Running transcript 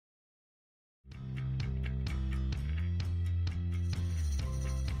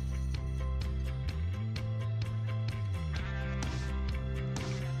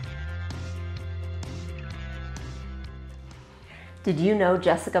Did you know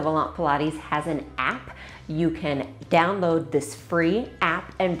Jessica Valant Pilates has an app? You can download this free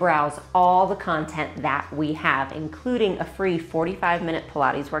app and browse all the content that we have, including a free 45-minute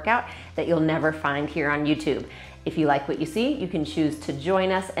Pilates workout that you'll never find here on YouTube. If you like what you see, you can choose to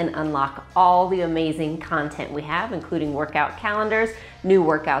join us and unlock all the amazing content we have, including workout calendars, new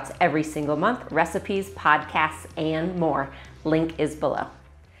workouts every single month, recipes, podcasts, and more. Link is below.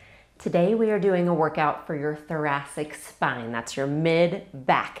 Today we are doing a workout for your thoracic spine. That's your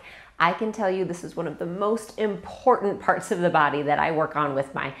mid-back. I can tell you this is one of the most important parts of the body that I work on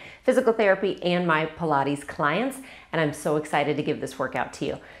with my physical therapy and my Pilates clients, and I'm so excited to give this workout to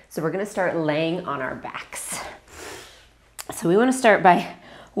you. So we're gonna start laying on our backs. So we wanna start by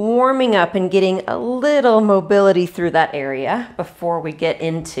warming up and getting a little mobility through that area before we get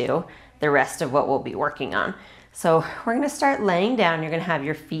into the rest of what we'll be working on. So we're gonna start laying down. You're gonna have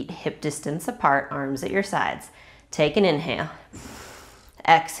your feet hip distance apart, arms at your sides. Take an inhale.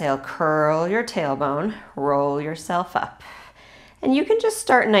 Exhale, curl your tailbone, roll yourself up. And you can just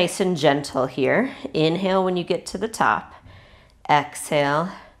start nice and gentle here. Inhale when you get to the top. Exhale.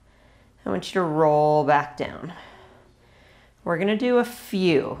 I want you to roll back down. We're gonna do a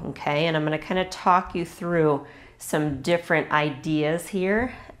few, okay? And I'm gonna kind of talk you through some different ideas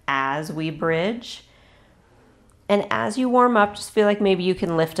here as we bridge. And as you warm up, just feel like maybe you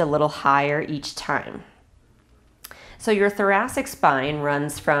can lift a little higher each time. So your thoracic spine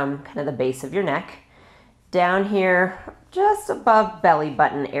runs from kind of the base of your neck down here, just above belly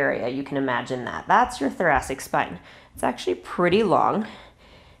button area. You can imagine that. That's your thoracic spine. It's actually pretty long.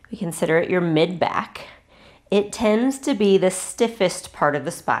 We consider it your mid-back. It tends to be the stiffest part of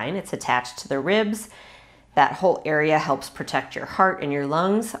the spine. It's attached to the ribs. That whole area helps protect your heart and your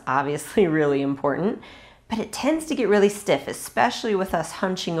lungs, obviously really important. But it tends to get really stiff, especially with us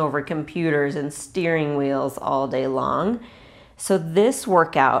hunching over computers and steering wheels all day long. So this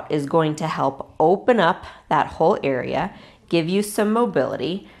workout is going to help open up that whole area, give you some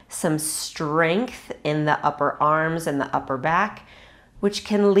mobility, some strength in the upper arms and the upper back, which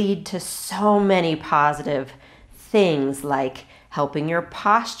can lead to so many positive things like helping your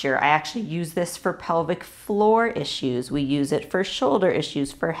posture. I actually use this for pelvic floor issues. We use it for shoulder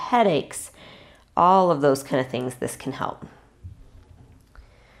issues, for headaches. All of those kind of things this can help.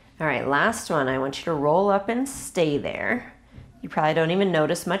 All right, last one. I want you to roll up and stay there. You probably don't even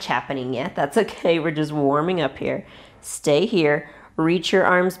notice much happening yet. That's okay. We're just warming up here. Stay here. Reach your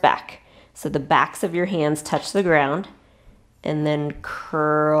arms back. So the backs of your hands touch the ground and then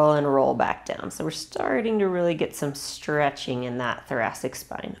curl and roll back down. So we're starting to really get some stretching in that thoracic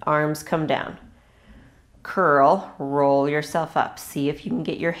spine. Arms come down. Curl, roll yourself up. See if you can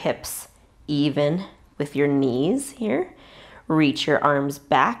get your hips even with your knees here. Reach your arms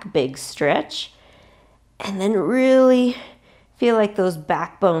back, big stretch. And then really feel like those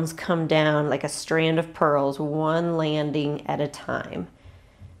backbones come down like a strand of pearls, one landing at a time,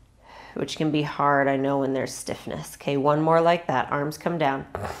 which can be hard, I know, when there's stiffness. Okay, one more like that. Arms come down.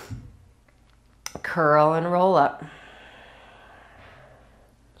 Curl and roll up.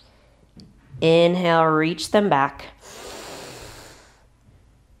 Inhale, reach them back.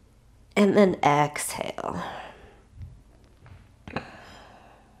 And then exhale.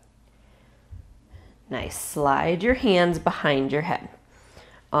 Nice. Slide your hands behind your head.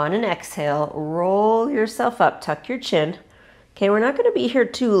 On an exhale, roll yourself up, tuck your chin. Okay, we're not going to be here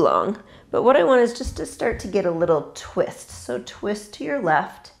too long, but what I want is just to start to get a little twist. So twist to your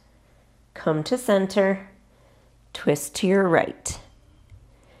left, come to center, twist to your right.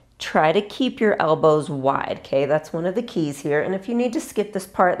 Try to keep your elbows wide, okay? That's one of the keys here. And if you need to skip this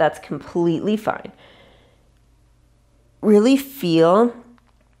part, that's completely fine. Really feel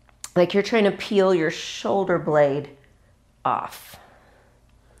like you're trying to peel your shoulder blade off.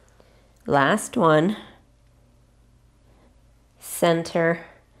 Last one. Center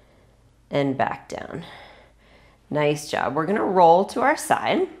and back down. Nice job. We're gonna roll to our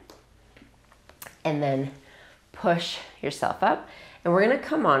side and then push yourself up. And we're gonna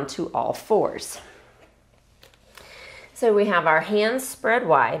come on to all fours. So we have our hands spread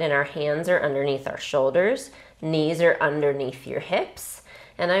wide and our hands are underneath our shoulders, knees are underneath your hips,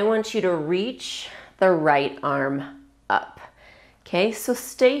 and I want you to reach the right arm up. Okay, so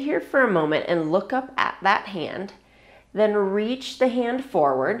stay here for a moment and look up at that hand, then reach the hand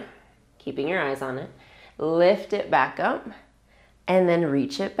forward, keeping your eyes on it, lift it back up, and then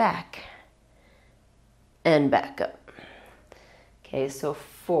reach it back and back up. Okay, so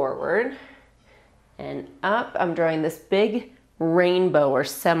forward and up. I'm drawing this big rainbow or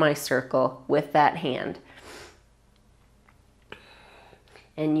semicircle with that hand.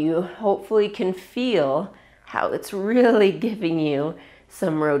 And you hopefully can feel how it's really giving you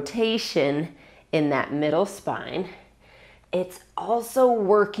some rotation in that middle spine. It's also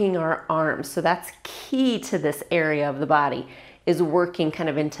working our arms. So that's key to this area of the body, is working kind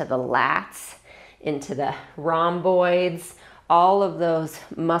of into the lats, into the rhomboids, all of those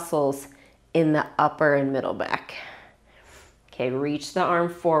muscles in the upper and middle back. Okay, reach the arm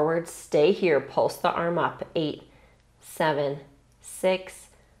forward, stay here, pulse the arm up. 8, 7, 6,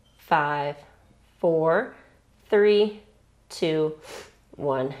 5, 4, 3, 2,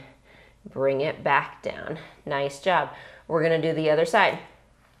 1. Bring it back down. Nice job. We're gonna do the other side.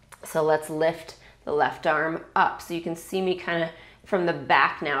 So let's lift the left arm up. So you can see me kind of from the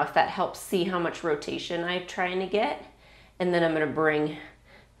back now, if that helps see how much rotation I'm trying to get. And then I'm gonna bring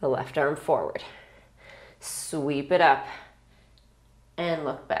the left arm forward. Sweep it up and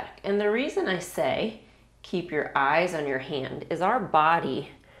look back. And the reason I say keep your eyes on your hand is our body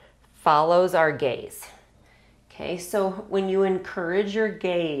follows our gaze. Okay, so when you encourage your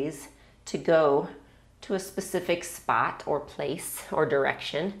gaze to go to a specific spot or place or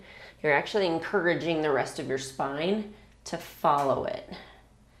direction, you're actually encouraging the rest of your spine to follow it.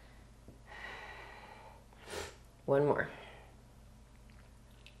 One more.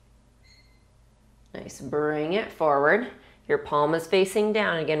 Nice, bring it forward. Your palm is facing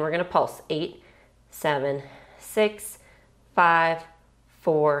down. Again, we're gonna pulse. 8, 7, 6, 5,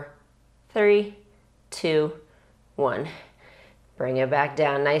 4, 3, 2, 1. Bring it back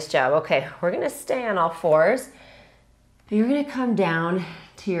down, nice job. Okay, we're gonna stay on all fours. You're gonna come down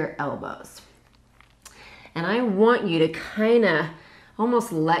to your elbows. And I want you to kind of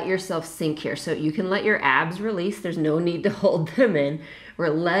almost let yourself sink here. So you can let your abs release. There's no need to hold them in. We're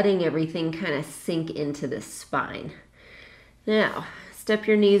letting everything kind of sink into the spine. Now, step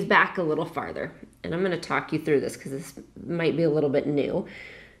your knees back a little farther. And I'm gonna talk you through this because this might be a little bit new.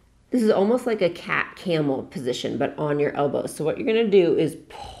 This is almost like a cat-camel position, but on your elbows. So what you're gonna do is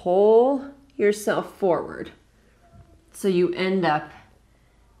pull yourself forward. So you end up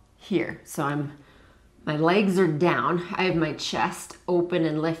here. So my legs are down. I have my chest open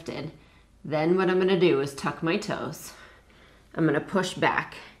and lifted. Then what I'm gonna do is tuck my toes. I'm gonna push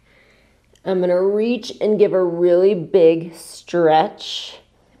back. I'm gonna reach and give a really big stretch.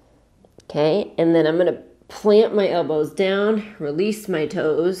 Okay, and then I'm gonna plant my elbows down, release my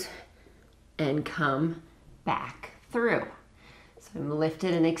toes, and come back through. So I'm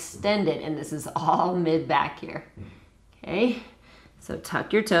lifted and extended, and this is all mid-back here. Okay, so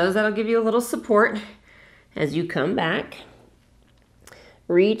tuck your toes. That'll give you a little support as you come back.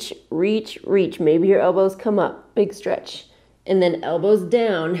 Reach, reach, reach. Maybe your elbows come up, big stretch. And then elbows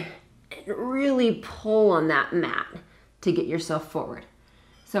down, and really pull on that mat to get yourself forward.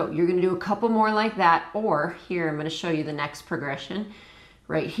 So you're gonna do a couple more like that, or here, I'm gonna show you the next progression.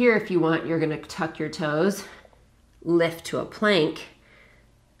 Right here, if you want, you're gonna tuck your toes, lift to a plank,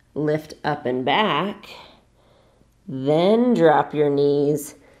 lift up and back, then drop your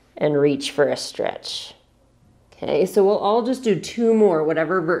knees and reach for a stretch. Okay, so we'll all just do 2 more,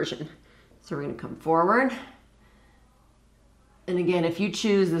 whatever version. So we're gonna come forward. And again, if you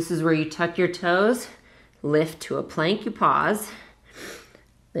choose, this is where you tuck your toes, lift to a plank, you pause,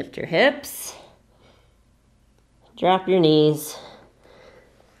 lift your hips, drop your knees,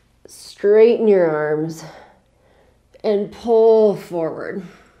 straighten your arms, and pull forward.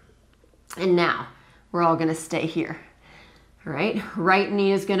 And now, we're all gonna stay here. All right, right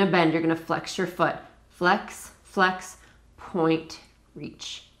knee is gonna bend. You're gonna flex your foot. Flex, flex, point,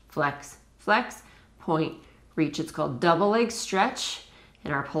 reach. Flex, flex, point, reach. It's called double leg stretch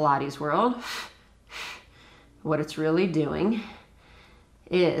in our Pilates world. What it's really doing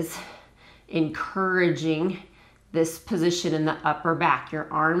is encouraging this position in the upper back.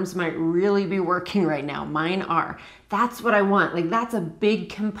 Your arms might really be working right now. Mine are. That's what I want. Like, that's a big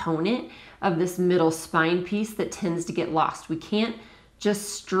component of this middle spine piece that tends to get lost. We can't just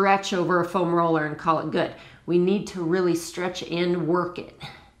stretch over a foam roller and call it good. We need to really stretch and work it.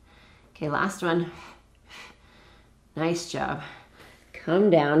 Okay, last one. Nice job. Come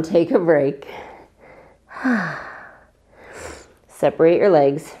down, take a break. Separate your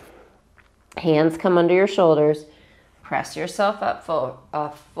legs. Hands come under your shoulders. Press yourself up for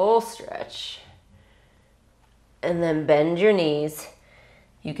a full stretch. And then bend your knees.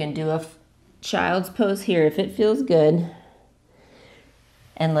 You can do a child's pose here if it feels good.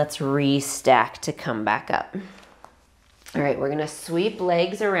 And let's restack to come back up. All right, we're gonna sweep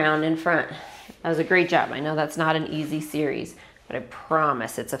legs around in front. That was a great job. I know that's not an easy series, but I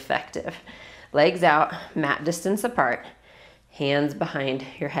promise it's effective. Legs out, mat distance apart, hands behind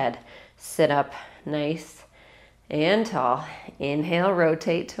your head. Sit up nice and tall. Inhale,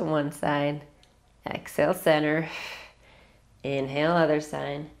 rotate to one side. Exhale, center. Inhale, other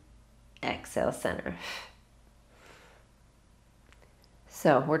side. Exhale, center.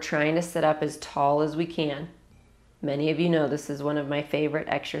 So we're trying to sit up as tall as we can. Many of you know this is one of my favorite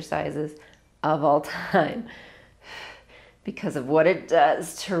exercises of all time because of what it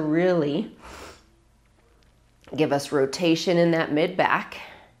does to really give us rotation in that mid-back,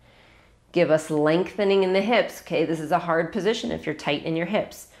 give us lengthening in the hips. Okay, this is a hard position if you're tight in your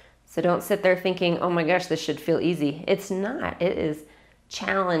hips. So don't sit there thinking, oh my gosh, this should feel easy. It's not. It is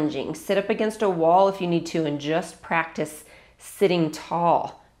challenging. Sit up against a wall if you need to and just practice sitting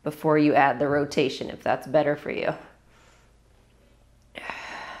tall before you add the rotation, if that's better for you.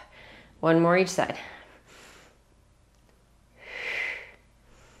 One more each side.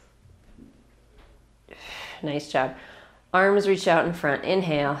 Nice job. Arms reach out in front.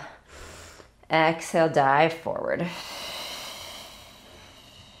 Inhale. Exhale, dive forward.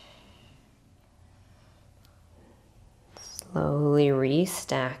 Slowly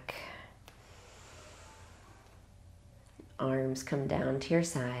restack. Arms come down to your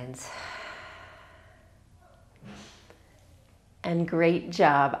sides. And great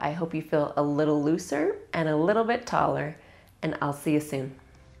job. I hope you feel a little looser and a little bit taller, and I'll see you soon.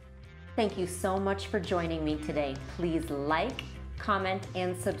 Thank you so much for joining me today. Please like, comment,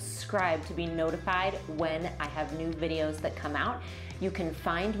 and subscribe to be notified when I have new videos that come out. You can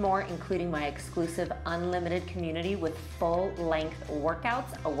find more, including my exclusive unlimited community with full-length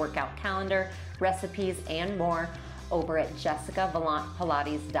workouts, a workout calendar, recipes, and more over at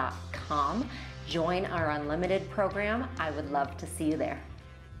jessicavalantpilates.com. Join our unlimited program. I would love to see you there.